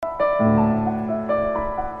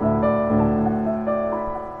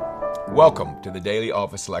Welcome to the Daily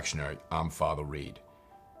Office Lectionary. I'm Father Reed.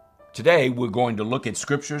 Today we're going to look at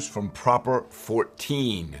scriptures from Proper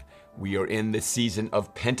 14. We are in the season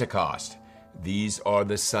of Pentecost. These are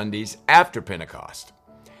the Sundays after Pentecost.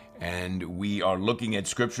 And we are looking at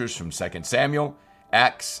scriptures from 2 Samuel,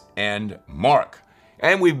 Acts, and Mark.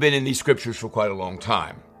 And we've been in these scriptures for quite a long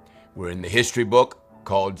time. We're in the history book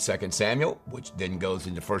called 2 Samuel, which then goes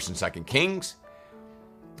into 1st and 2nd Kings.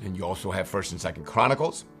 And you also have 1st and 2nd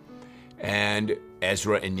Chronicles. And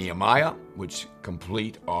Ezra and Nehemiah, which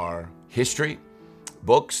complete our history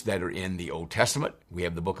books that are in the Old Testament. We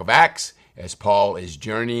have the book of Acts, as Paul is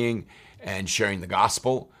journeying and sharing the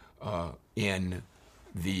gospel in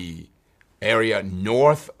the area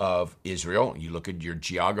north of Israel. You look at your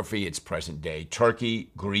geography, it's present-day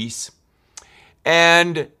Turkey, Greece.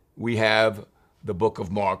 And we have the book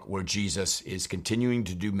of Mark, where Jesus is continuing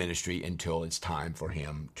to do ministry until it's time for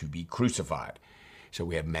him to be crucified. So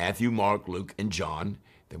we have Matthew, Mark, Luke, and John.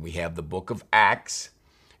 Then we have the book of Acts.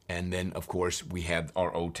 And then, of course, we have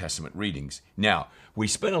our Old Testament readings. Now, we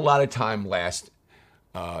spent a lot of time last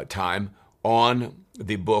time on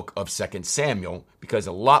the book of 2 Samuel because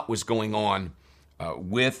a lot was going on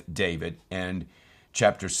with David. And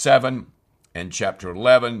chapter 7 and chapter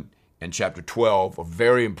 11 and chapter 12 are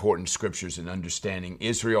very important scriptures in understanding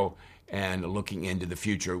Israel and looking into the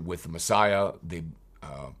future with the Messiah,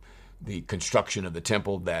 the construction of the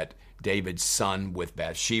temple that David's son with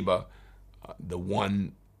Bathsheba, the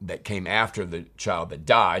one that came after the child that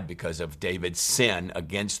died because of David's sin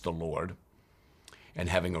against the Lord and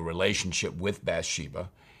having a relationship with Bathsheba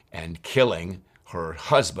and killing her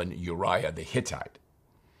husband Uriah the Hittite,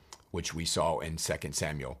 which we saw in 2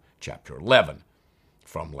 Samuel chapter 11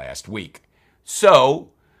 from last week. So,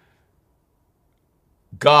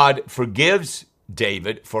 God forgives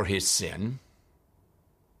David for his sin,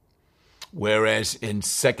 whereas in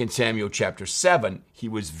 2 Samuel chapter 7, he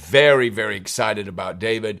was very, very excited about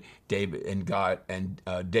David. David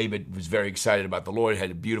was very excited about the Lord. He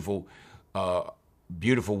had beautiful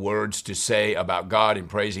words to say about God and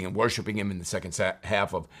praising and worshiping him in the second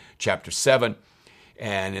half of chapter 7.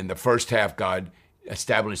 And in the first half, God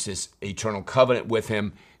established this eternal covenant with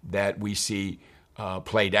him that we see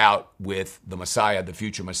played out with the Messiah, the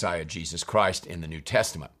future Messiah, Jesus Christ, in the New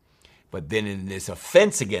Testament. But then in this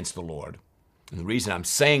offense against the Lord, and the reason I'm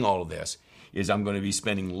saying all of this is I'm going to be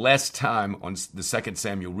spending less time on the 2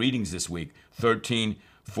 Samuel readings this week, 13,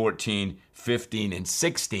 14, 15, and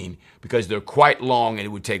 16, because they're quite long and it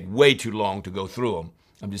would take way too long to go through them.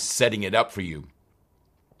 I'm just setting it up for you.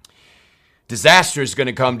 Disaster is going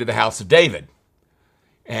to come to the house of David.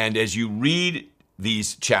 And as you read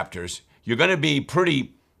these chapters, you're going to be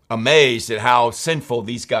pretty amazed at how sinful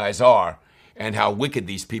these guys are and how wicked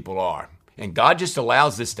these people are. And God just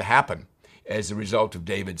allows this to happen as a result of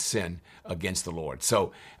David's sin against the Lord.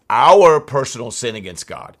 So our personal sin against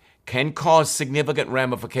God can cause significant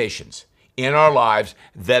ramifications in our lives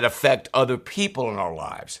that affect other people in our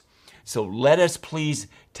lives. So let us please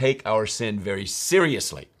take our sin very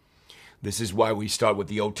seriously. This is why we start with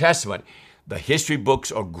the Old Testament. The history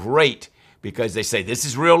books are great because they say, this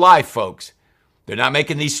is real life, folks. They're not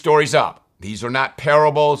making these stories up. These are not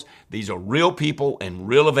parables. These are real people and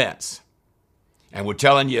real events. And we're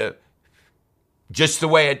telling you just the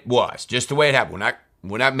way it was, just the way it happened.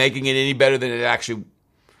 We're not making it any better than it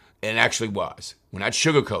actually was. We're not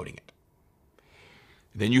sugarcoating it.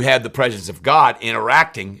 Then you have the presence of God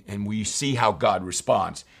interacting, and we see how God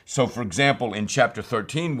responds. So, for example, in chapter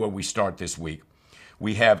 13, where we start this week,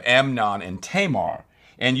 we have Amnon and Tamar,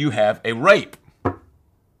 and you have a rape.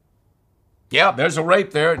 Yeah, there's a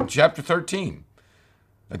rape there in chapter 13.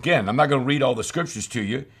 Again, I'm not going to read all the scriptures to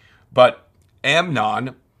you, but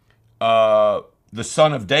Amnon, the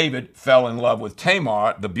son of David, fell in love with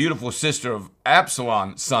Tamar, the beautiful sister of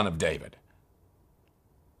Absalom, son of David.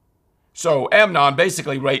 So Amnon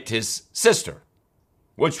basically raped his sister,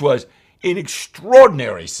 which was an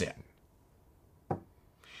extraordinary sin.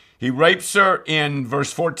 He rapes her in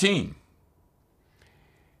verse 14.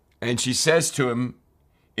 And she says to him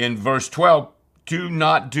in verse 12, do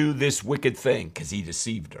not do this wicked thing, because he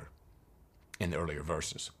deceived her in the earlier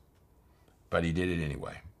verses. But he did it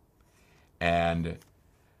anyway. And,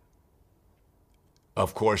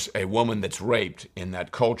 of course, a woman that's raped in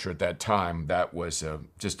that culture at that time, that was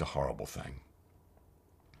just a horrible thing.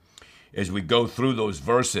 As we go through those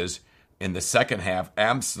verses, in the second half,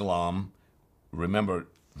 Absalom, remember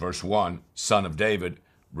verse 1, son of David,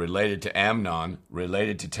 related to Amnon,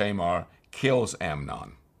 related to Tamar, kills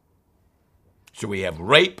Amnon. So we have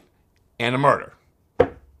rape and a murder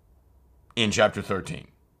in chapter 13.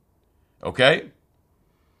 Okay?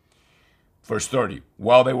 Verse 30,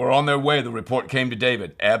 while they were on their way, the report came to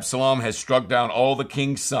David, Absalom has struck down all the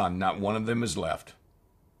king's sons, not one of them is left.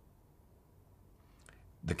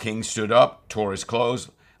 The king stood up, tore his clothes,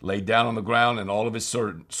 laid down on the ground, and all of his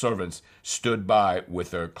servants stood by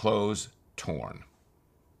with their clothes torn.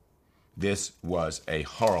 This was a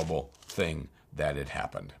horrible thing that had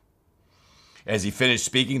happened. As he finished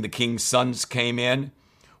speaking, the king's sons came in,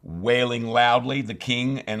 wailing loudly. The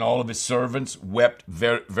king and all of his servants wept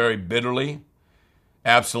very, very bitterly.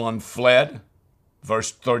 Absalom fled.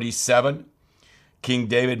 Verse 37, King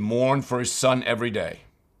David mourned for his son every day.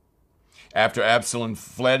 After Absalom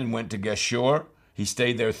fled and went to Geshur, he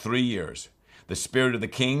stayed there 3 years. The spirit of the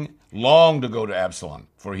king longed to go to Absalom,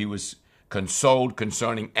 for he was consoled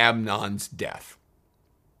concerning Amnon's death.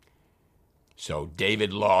 So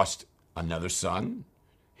David lost another son.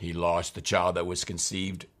 He lost the child that was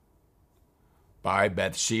conceived by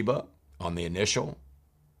Bathsheba on the initial.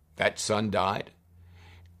 That son died.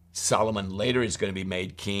 Solomon later is going to be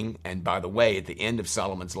made king. And by the way, at the end of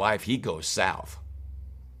Solomon's life, he goes south.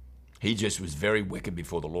 He just was very wicked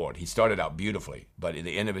before the Lord. He started out beautifully, but at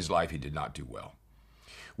the end of his life, he did not do well.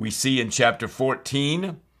 We see in chapter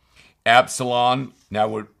 14, Absalom.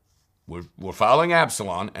 Now we're following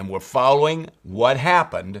Absalom, and we're following what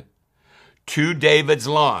happened to David's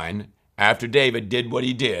line after David did what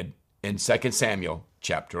he did in 2 Samuel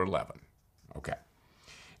chapter 11. Okay.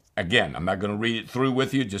 Again, I'm not going to read it through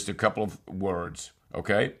with you, just a couple of words.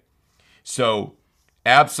 Okay. So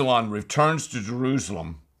Absalom returns to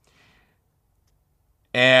Jerusalem,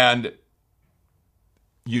 and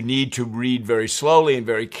you need to read very slowly and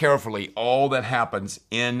very carefully all that happens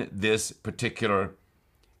in this particular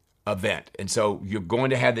event. And so you're going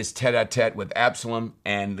to have this tete-a-tete with Absalom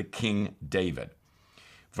and the King David.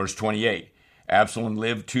 Verse 28, Absalom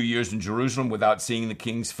lived 2 years in Jerusalem without seeing the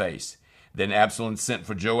king's face. Then Absalom sent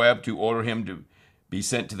for Joab to order him to be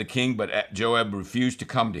sent to the king, but Joab refused to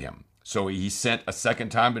come to him. So he sent a second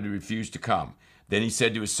time, but he refused to come. Then he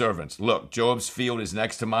said to his servants, look, Joab's field is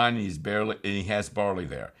next to mine, and he has barley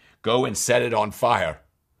there. Go and set it on fire.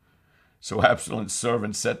 So Absalom's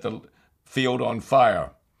servants set the field on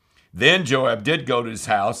fire. Then Joab did go to his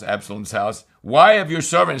house, Absalom's house. Why have your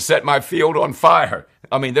servants set my field on fire?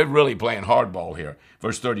 I mean, they're really playing hardball here.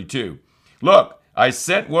 Verse 32. Look, I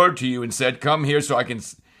sent word to you and said, come here so I can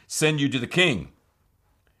send you to the king.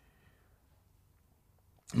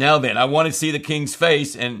 Now then, I want to see the king's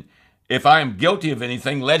face, and if I am guilty of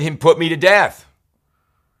anything, let him put me to death.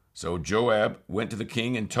 So Joab went to the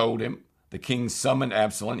king and told him. The king summoned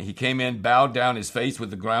Absalom. He came in, bowed down his face to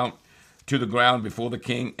the ground before the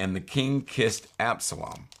king, and the king kissed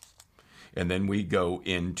Absalom. And then we go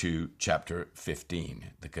into chapter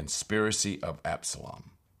 15, the conspiracy of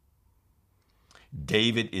Absalom.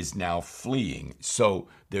 David is now fleeing. So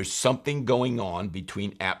there's something going on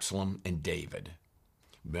between Absalom and David.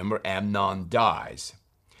 Remember, Amnon dies.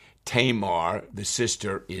 Tamar, the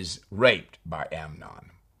sister, is raped by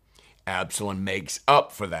Amnon. Absalom makes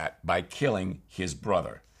up for that by killing his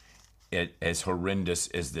brother, as horrendous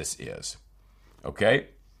as this is. Okay?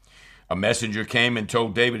 A messenger came and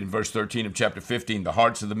told David in verse 13 of chapter 15, the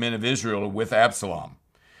hearts of the men of Israel are with Absalom.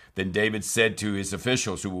 Then David said to his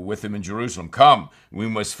officials who were with him in Jerusalem, come, we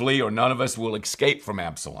must flee, or none of us will escape from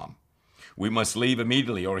Absalom. We must leave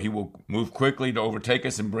immediately, or he will move quickly to overtake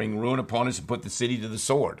us and bring ruin upon us and put the city to the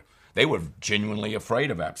sword. They were genuinely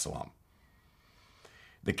afraid of Absalom.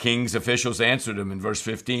 The king's officials answered him in verse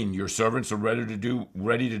 15, your servants are ready to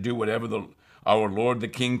do whatever our lord the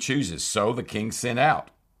king chooses. So the king sent out.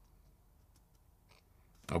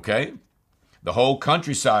 Okay? The whole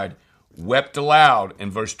countryside wept aloud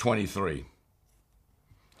in verse 23.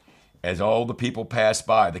 As all the people passed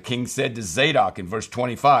by, the king said to Zadok in verse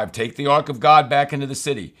 25, take the ark of God back into the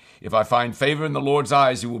city. If I find favor in the Lord's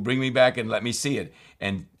eyes, he will bring me back and let me see it,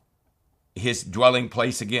 and his dwelling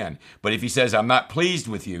place again. But if he says, I'm not pleased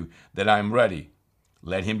with you, that I am ready,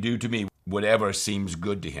 let him do to me whatever seems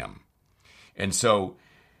good to him. And so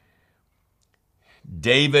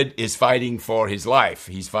David is fighting for his life.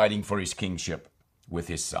 He's fighting for his kingship with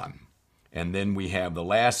his son. And then we have the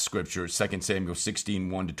last scripture, 2 Samuel 16,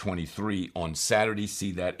 1-23 on Saturday.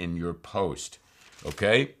 See that in your post.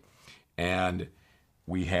 Okay? And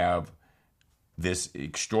we have this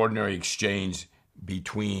extraordinary exchange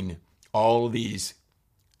between all of these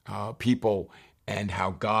people and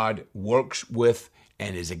how God works with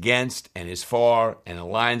and is against and is for and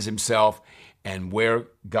aligns himself and where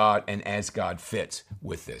God and as God fits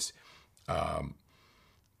with this.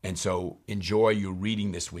 And so enjoy your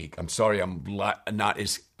reading this week. I'm sorry I'm not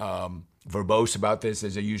as verbose about this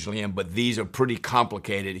as I usually am, but these are pretty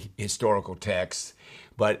complicated historical texts.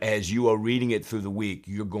 But as you are reading it through the week,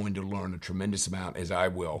 you're going to learn a tremendous amount, as I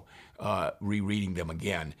will, rereading them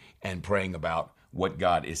again and praying about what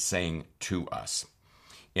God is saying to us.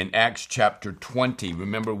 In Acts chapter 20,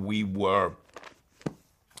 remember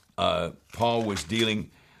Paul was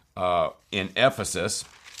dealing in Ephesus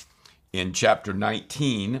in chapter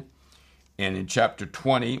 19, and in chapter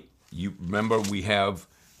 20, you remember we have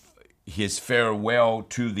his farewell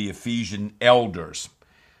to the Ephesian elders.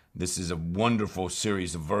 This is a wonderful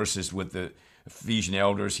series of verses with the Ephesian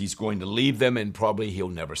elders. He's going to leave them, and probably he'll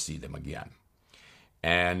never see them again.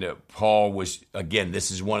 And Paul was, again,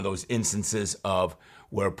 this is one of those instances of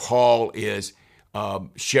where Paul is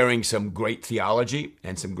sharing some great theology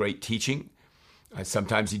and some great teaching.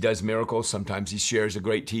 Sometimes he does miracles. Sometimes he shares a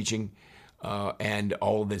great teaching. And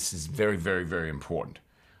all of this is very, very, very important.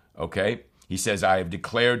 Okay? He says, I have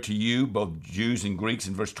declared to you, both Jews and Greeks,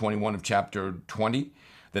 in verse 21 of chapter 20,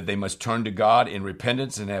 that they must turn to God in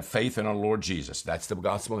repentance and have faith in our Lord Jesus. That's the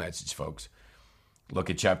gospel message, folks. Look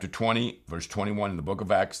at chapter 20, verse 21 in the book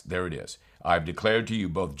of Acts. There it is. I have declared to you,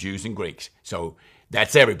 both Jews and Greeks. So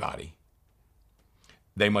that's everybody.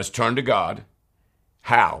 They must turn to God.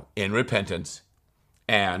 How? In repentance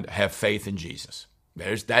and have faith in Jesus.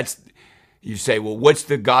 You say, well, what's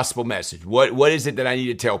the gospel message? What is it that I need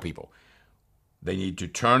to tell people? They need to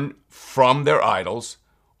turn from their idols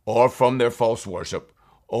or from their false worship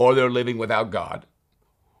or their living without God.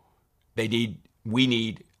 I need,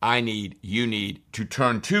 you need to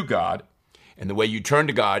turn to God. And the way you turn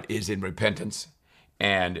to God is in repentance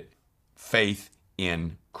and faith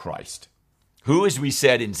in Christ, who, as we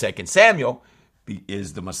said in 2 Samuel,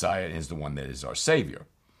 is the Messiah and is the one that is our Savior.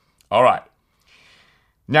 All right.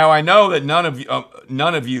 Now, I know that none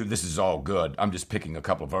of you, this is all good. I'm just picking a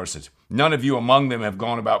couple of verses. None of you among them have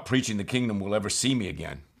gone about preaching the kingdom will ever see me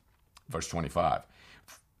again. Verse 25.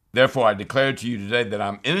 Therefore, I declare to you today that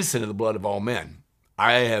I'm innocent of the blood of all men.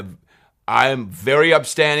 I am very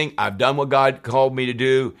upstanding. I've done what God called me to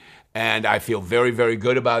do, and I feel very, very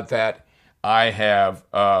good about that.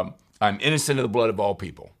 I'm innocent of the blood of all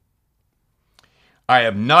people. I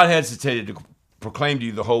have not hesitated to proclaim to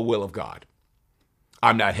you the whole will of God.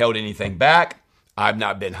 I've not held anything back. I've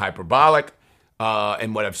not been hyperbolic.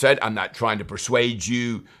 And what I've said, I'm not trying to persuade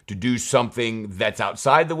you to do something that's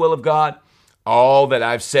outside the will of God. All that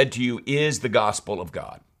I've said to you is the gospel of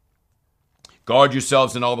God. Guard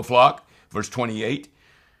yourselves in all the flock, verse 28,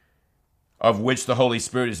 of which the Holy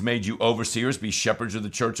Spirit has made you overseers, be shepherds of the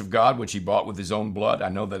church of God, which he bought with his own blood. I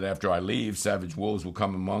know that after I leave, savage wolves will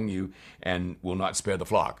come among you and will not spare the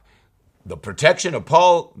flock. The protection of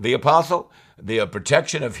Paul, the apostle, the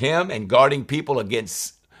protection of him and guarding people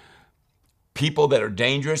against people that are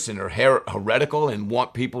dangerous and are heretical and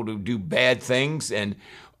want people to do bad things and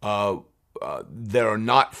that are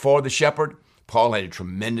not for the shepherd. Paul had a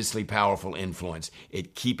tremendously powerful influence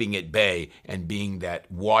at keeping at bay and being that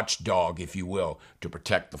watchdog, if you will, to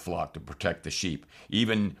protect the flock, to protect the sheep.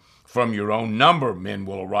 Even from your own number, men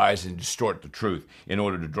will arise and distort the truth in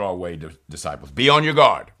order to draw away disciples. Be on your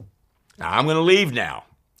guard. Now, I'm going to leave now.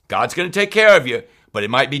 God's going to take care of you, but it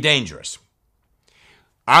might be dangerous.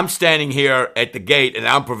 I'm standing here at the gate, and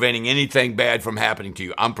I'm preventing anything bad from happening to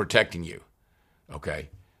you. I'm protecting you, okay?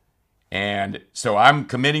 And so I'm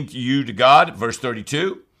committing you to God, verse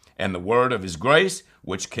 32, and the word of his grace,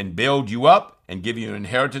 which can build you up and give you an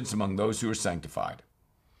inheritance among those who are sanctified.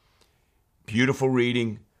 Beautiful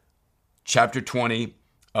reading. Chapter 20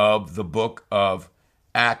 of the book of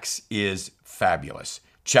Acts is fabulous.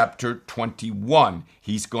 Chapter 21,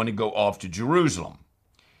 he's going to go off to Jerusalem.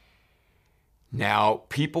 Now,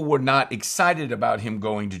 people were not excited about him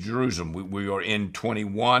going to Jerusalem. We are in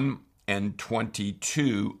 21 and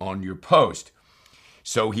 22 on your post.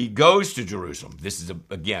 So he goes to Jerusalem. This is,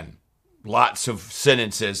 again, lots of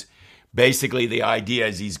sentences. Basically, the idea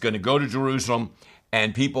is he's going to go to Jerusalem,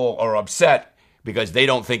 and people are upset because they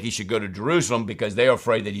don't think he should go to Jerusalem because they're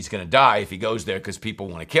afraid that he's going to die if he goes there because people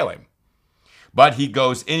want to kill him. But he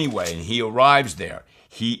goes anyway, and he arrives there.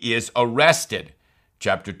 He is arrested.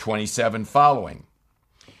 Chapter 27 following.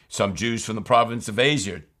 Some Jews from the province of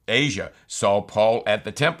Asia saw Paul at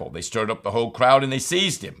the temple. They stirred up the whole crowd and they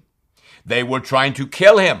seized him. They were trying to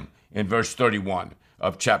kill him in verse 31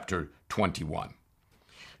 of chapter 21.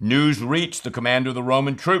 News reached the commander of the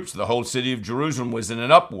Roman troops. The whole city of Jerusalem was in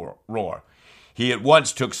an uproar. He at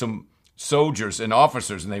once took some soldiers and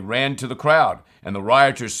officers and they ran to the crowd. And the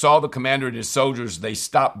rioters saw the commander and his soldiers. They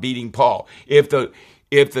stopped beating Paul. If the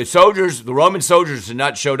Roman soldiers had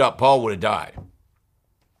not showed up, Paul would have died.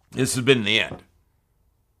 This has been the end.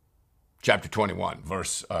 chapter 21,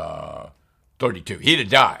 verse 32. He'd have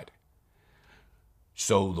died.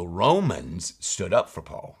 So the Romans stood up for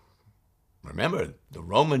Paul. Remember, the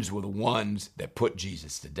Romans were the ones that put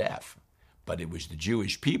Jesus to death, but it was the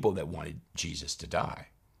Jewish people that wanted Jesus to die.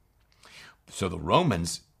 So the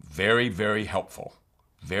Romans, very, very helpful.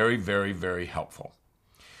 Very, very, very helpful.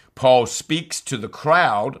 Paul speaks to the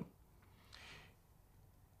crowd.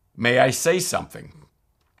 May I say something?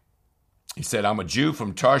 He said, I'm a Jew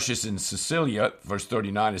from Tarshish in Sicilia, verse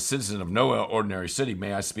 39, a citizen of no ordinary city.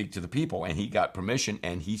 May I speak to the people? And he got permission,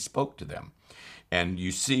 and he spoke to them. And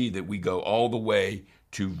you see that we go all the way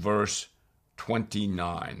to verse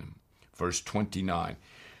 29. Verse 29.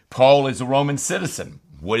 Paul is a Roman citizen.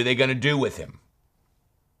 What are they going to do with him?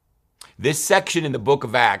 This section in the book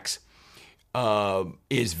of Acts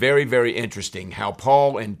is very, very interesting, how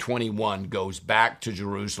Paul in 21 goes back to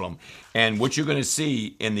Jerusalem. And what you're going to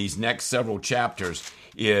see in these next several chapters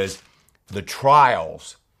is the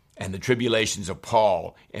trials and the tribulations of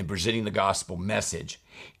Paul in presenting the gospel message,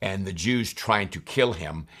 and the Jews trying to kill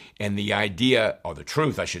him, and the idea, or the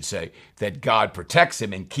truth, I should say, that God protects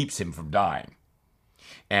him and keeps him from dying.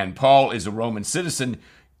 And Paul is a Roman citizen,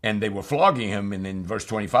 and they were flogging him, and in verse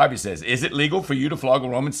 25 he says, is it legal for you to flog a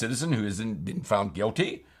Roman citizen who hasn't been found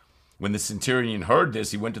guilty? When the centurion heard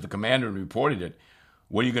this, he went to the commander and reported it.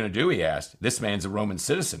 What are you going to do, he asked. This man's a Roman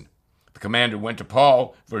citizen. The commander went to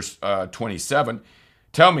Paul, verse 27,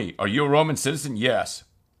 tell me, are you a Roman citizen? Yes.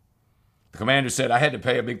 The commander said, I had to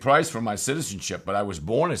pay a big price for my citizenship, but I was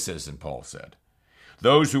born a citizen, Paul said.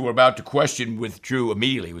 Those who were about to question withdrew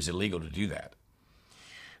immediately. It was illegal to do that.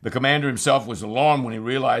 The commander himself was alarmed when he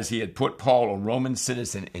realized he had put Paul, a Roman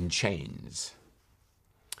citizen, in chains.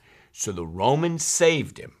 So the Romans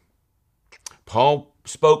saved him. Paul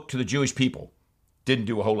spoke to the Jewish people. Didn't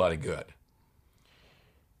do a whole lot of good.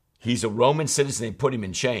 He's a Roman citizen. They put him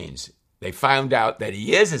in chains. They found out that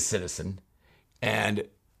he is a citizen, and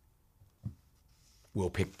we'll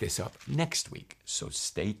pick this up next week. So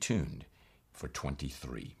stay tuned for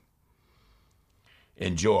 23.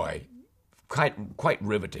 Enjoy. Quite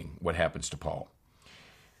riveting what happens to Paul.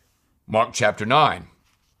 Mark chapter 9.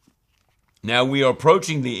 Now we are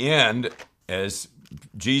approaching the end as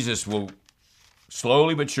Jesus will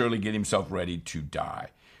slowly but surely get himself ready to die.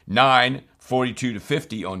 9:42 to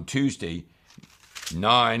 50 on Tuesday.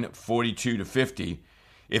 9:42 to 50.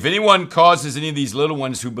 If anyone causes any of these little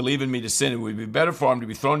ones who believe in me to sin, it would be better for him to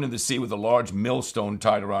be thrown into the sea with a large millstone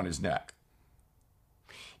tied around his neck.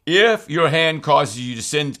 If your hand causes you to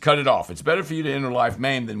sin, cut it off. It's better for you to enter life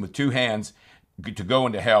maimed than with two hands to go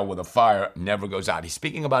into hell where the fire never goes out. He's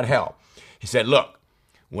speaking about hell. He said, look,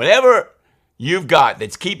 whatever you've got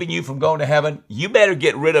that's keeping you from going to heaven, you better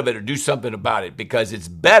get rid of it or do something about it, because it's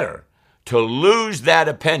better to lose that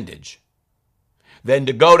appendage than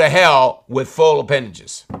to go to hell with full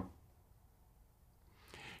appendages.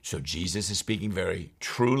 So Jesus is speaking very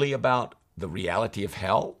truly about the reality of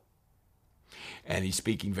hell. And he's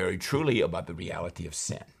speaking very truly about the reality of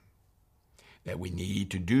sin, that we need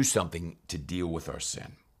to do something to deal with our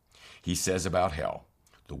sin. He says about hell,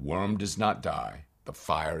 the worm does not die, the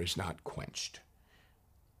fire is not quenched.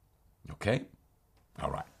 Okay? All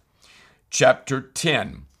right. Chapter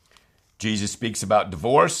 10, Jesus speaks about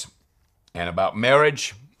divorce and about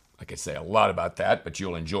marriage. I could say a lot about that, but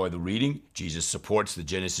you'll enjoy the reading. Jesus supports the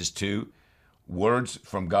Genesis 2 words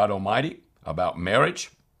from God Almighty about marriage.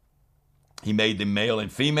 He made them male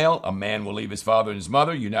and female. A man will leave his father and his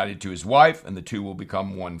mother, united to his wife, and the two will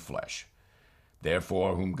become one flesh.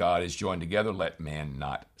 Therefore, whom God has joined together, let man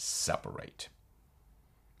not separate.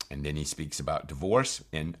 And then he speaks about divorce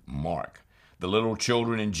in Mark. The little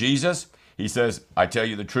children in Jesus, he says, I tell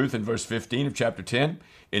you the truth in verse 15 of chapter 10,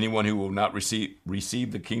 anyone who will not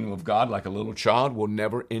receive the kingdom of God like a little child will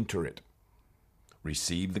never enter it.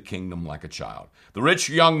 Receive the kingdom like a child. The rich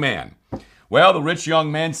young man. Well, the rich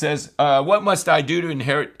young man says, what must I do to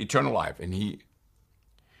inherit eternal life? And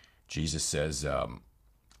Jesus says,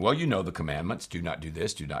 well, you know the commandments. Do not do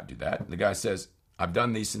this, do not do that. The guy says, I've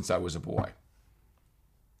done these since I was a boy.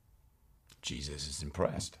 Jesus is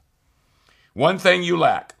impressed. One thing you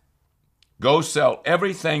lack. Go sell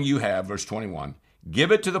everything you have, verse 21.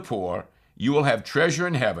 Give it to the poor. You will have treasure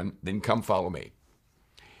in heaven. Then come follow me.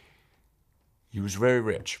 He was very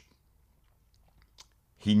rich.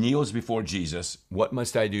 He kneels before Jesus. What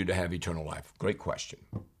must I do to have eternal life? Great question.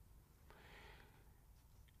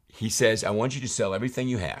 He says, I want you to sell everything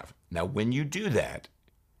you have. Now, when you do that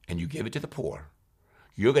and you give it to the poor,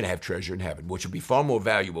 you're going to have treasure in heaven, which will be far more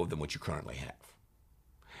valuable than what you currently have.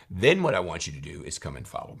 Then what I want you to do is come and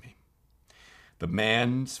follow me. The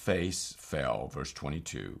man's face fell, verse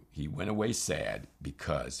 22. He went away sad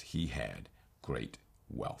because he had great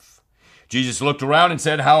wealth. Jesus looked around and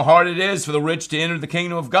said, how hard it is for the rich to enter the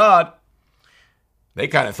kingdom of God. They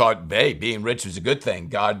kind of thought, hey, being rich was a good thing.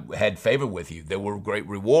 God had favor with you. There were great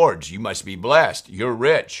rewards. You must be blessed. You're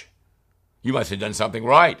rich. You must have done something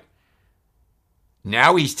right.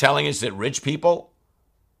 Now he's telling us that rich people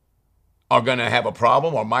are going to have a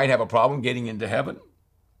problem or might have a problem getting into heaven.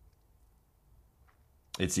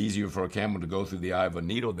 It's easier for a camel to go through the eye of a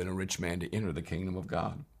needle than a rich man to enter the kingdom of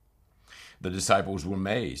God. The disciples were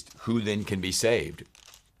amazed. Who then can be saved?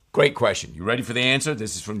 Great question. You ready for the answer?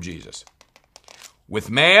 This is from Jesus. With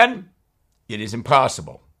man, it is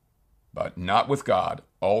impossible, but not with God.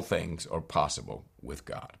 All things are possible with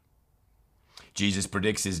God. Jesus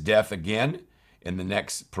predicts his death again in the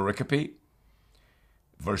next pericope,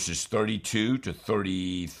 verses 32 to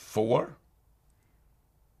 34.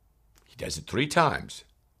 He does it 3 times.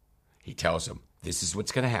 He tells them, this is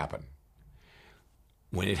what's going to happen.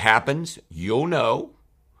 When it happens, you'll know,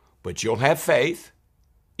 but you'll have faith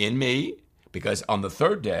in me, because on the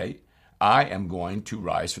 3rd day, I am going to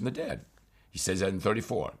rise from the dead. He says that in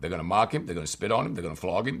 34. They're going to mock him. They're going to spit on him. They're going to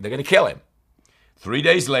flog him. They're going to kill him. 3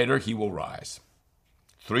 days later, he will rise.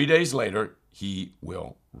 3 days later, he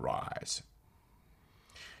will rise.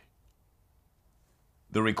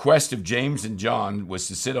 The request of James and John was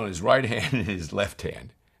to sit on his right hand and his left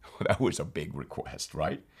hand. That was a big request,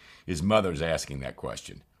 right? His mother's asking that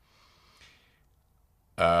question.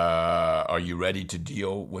 Are you ready to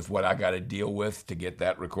deal with what I got to deal with to get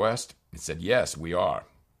that request? He said, yes, we are.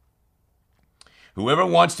 Whoever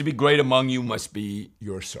wants to be great among you must be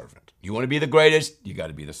your servant. You want to be the greatest? You got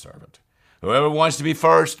to be the servant. Whoever wants to be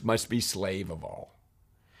first must be slave of all.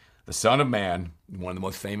 The Son of Man, one of the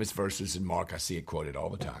most famous verses in Mark, I see it quoted all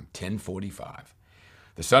the time, 10:45.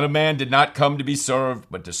 The Son of Man did not come to be served,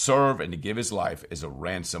 but to serve and to give his life as a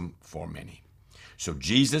ransom for many. So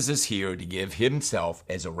Jesus is here to give himself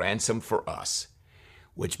as a ransom for us,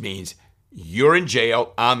 which means you're in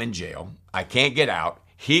jail, I'm in jail, I can't get out.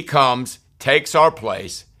 He comes, takes our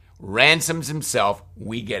place, ransoms himself,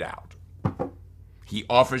 we get out. He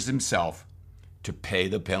offers himself to pay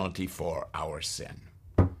the penalty for our sin.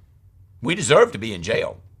 We deserve to be in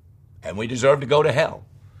jail, and we deserve to go to hell.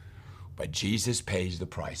 But Jesus pays the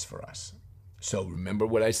price for us. So remember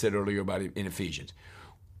what I said earlier about it in Ephesians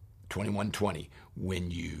 21:20.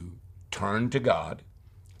 When you turn to God,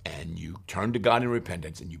 and you turn to God in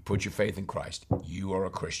repentance, and you put your faith in Christ, you are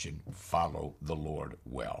a Christian. Follow the Lord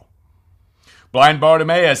well. Blind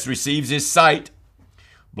Bartimaeus receives his sight.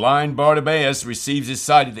 Blind Bartimaeus receives his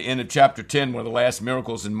sight at the end of chapter 10, one of the last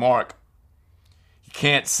miracles in Mark. He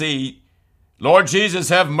can't see. Lord Jesus,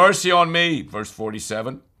 have mercy on me, verse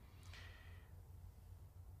 47.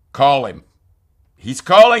 Call him. He's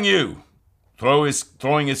calling you.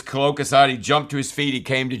 Throwing his cloak aside, he jumped to his feet. He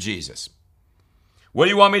came to Jesus. What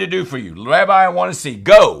do you want me to do for you? Rabbi, I want to see.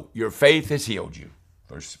 Go. Your faith has healed you.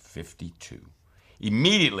 Verse 52.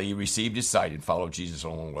 Immediately he received his sight and followed Jesus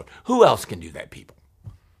along the road. Who else can do that, people?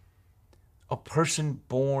 A person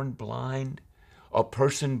born blind? A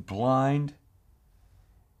person blind?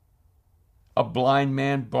 A blind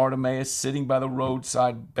man, Bartimaeus, sitting by the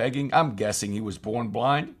roadside begging? I'm guessing he was born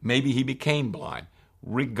blind. Maybe he became blind.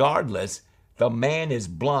 Regardless, the man is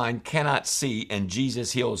blind, cannot see, and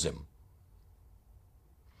Jesus heals him.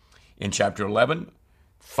 In chapter 11,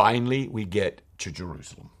 finally we get to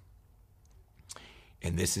Jerusalem.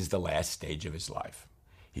 And this is the last stage of his life.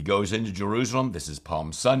 He goes into Jerusalem. This is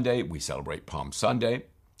Palm Sunday. We celebrate Palm Sunday,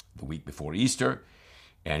 the week before Easter.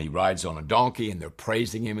 And he rides on a donkey, and they're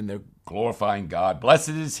praising him, and they're glorifying God. Blessed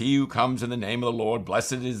is he who comes in the name of the Lord.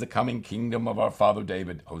 Blessed is the coming kingdom of our father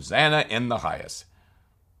David. Hosanna in the highest.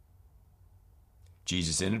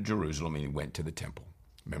 Jesus entered Jerusalem, and he went to the temple.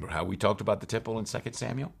 Remember how we talked about the temple in 2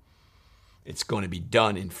 Samuel? It's going to be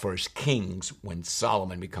done in 1 Kings when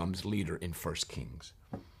Solomon becomes leader in 1 Kings.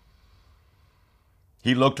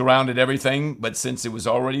 He looked around at everything, but since it was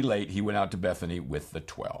already late, he went out to Bethany with the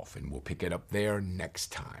 12, and we'll pick it up there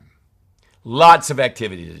next time. Lots of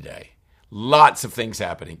activity today. Lots of things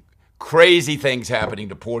happening. Crazy things happening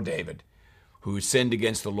to poor David, who sinned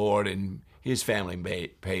against the Lord, and his family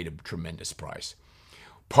paid a tremendous price.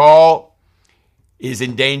 Paul is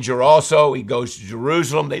in danger also. He goes to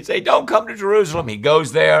Jerusalem. They say, don't come to Jerusalem. He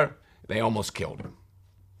goes there. They almost killed him.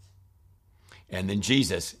 And then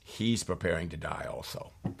Jesus, he's preparing to die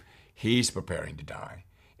also. He's preparing to die.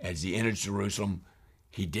 As he enters Jerusalem,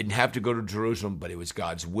 he didn't have to go to Jerusalem, but it was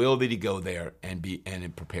God's will that he go there and be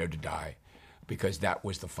prepared to die, because that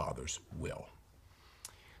was the Father's will.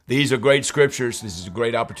 These are great scriptures. This is a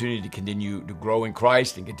great opportunity to continue to grow in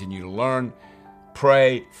Christ and continue to learn.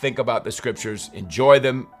 Pray, think about the scriptures, enjoy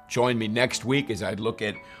them. Join me next week as I look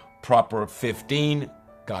at Proper 15.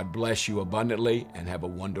 God bless you abundantly and have a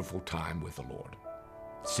wonderful time with the Lord.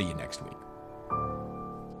 See you next week.